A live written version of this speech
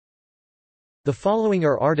The following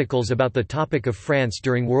are articles about the topic of France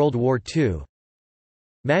during World War II.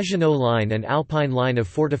 Maginot Line and Alpine Line of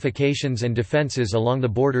fortifications and defences along the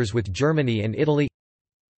borders with Germany and Italy.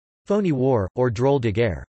 Phony War, or Drôle de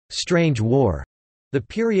guerre, strange war, the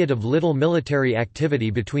period of little military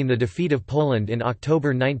activity between the defeat of Poland in October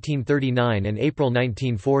 1939 and April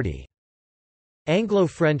 1940.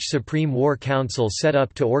 Anglo-French Supreme War Council set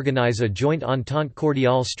up to organize a joint Entente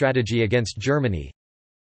Cordiale strategy against Germany.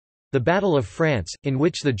 The Battle of France, in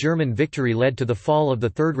which the German victory led to the fall of the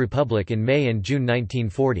Third Republic in May and June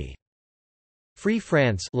 1940. Free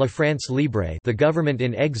France, La France Libre, the government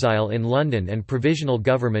in exile in London and provisional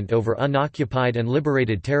government over unoccupied and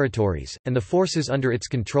liberated territories, and the forces under its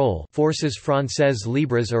control, Forces Françaises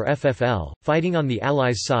Libres or FFL, fighting on the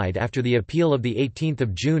Allies' side after the appeal of 18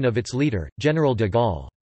 June of its leader, General de Gaulle.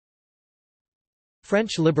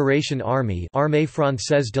 French Liberation Army, Armée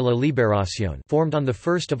Française de la Libération, formed on 1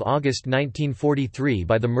 August 1943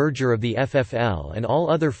 by the merger of the FFL and all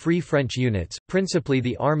other Free French units, principally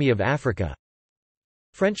the Army of Africa.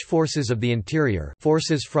 French Forces of the Interior,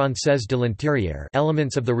 Forces Françaises de l'Intérieur,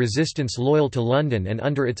 elements of the resistance loyal to London and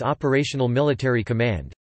under its operational military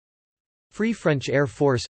command. Free French Air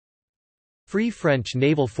Force, Free French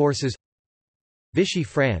Naval Forces. Vichy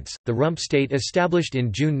France, the rump state established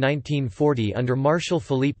in June 1940 under Marshal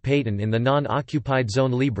Philippe Pétain in the non-occupied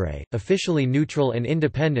Zone Libre, officially neutral and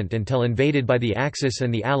independent until invaded by the Axis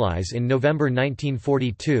and the Allies in November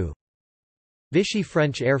 1942. Vichy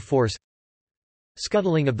French Air Force.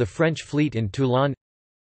 Scuttling of the French fleet in Toulon.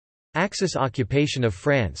 Axis occupation of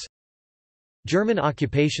France. German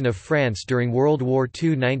occupation of France during World War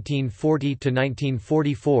II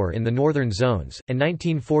 1940–1944 in the northern zones, and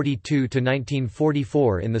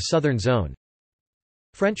 1942–1944 in the southern zone.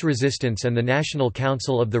 French resistance and the National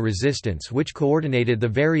Council of the Resistance, which coordinated the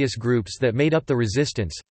various groups that made up the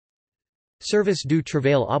resistance. Service du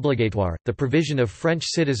travail obligatoire, the provision of French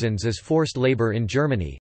citizens as forced labor in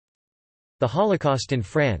Germany. The Holocaust in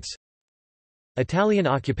France. Italian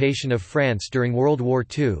occupation of France during World War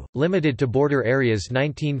II, limited to border areas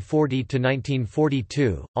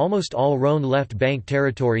 1940–1942, almost all Rhône left bank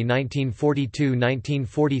territory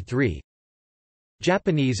 1942–1943.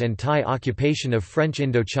 Japanese and Thai occupation of French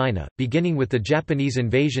Indochina, beginning with the Japanese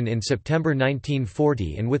invasion in September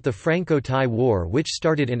 1940 and with the Franco-Thai War which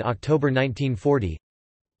started in October 1940.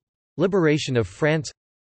 Liberation of France.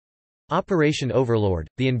 Operation Overlord,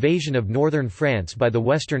 the invasion of northern France by the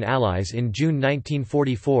Western Allies in June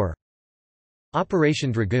 1944.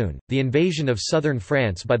 Operation Dragoon, the invasion of southern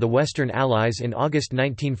France by the Western Allies in August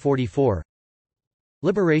 1944.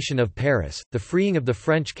 Liberation of Paris, the freeing of the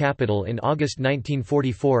French capital in August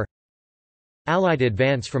 1944. Allied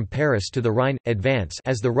advance from Paris to the Rhine, advance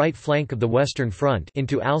as the right flank of the Western Front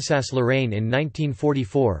into Alsace-Lorraine in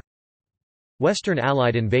 1944. Western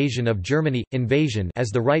Allied invasion of Germany, invasion as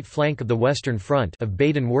the right flank of the Western Front of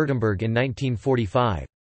Baden-Württemberg in 1945.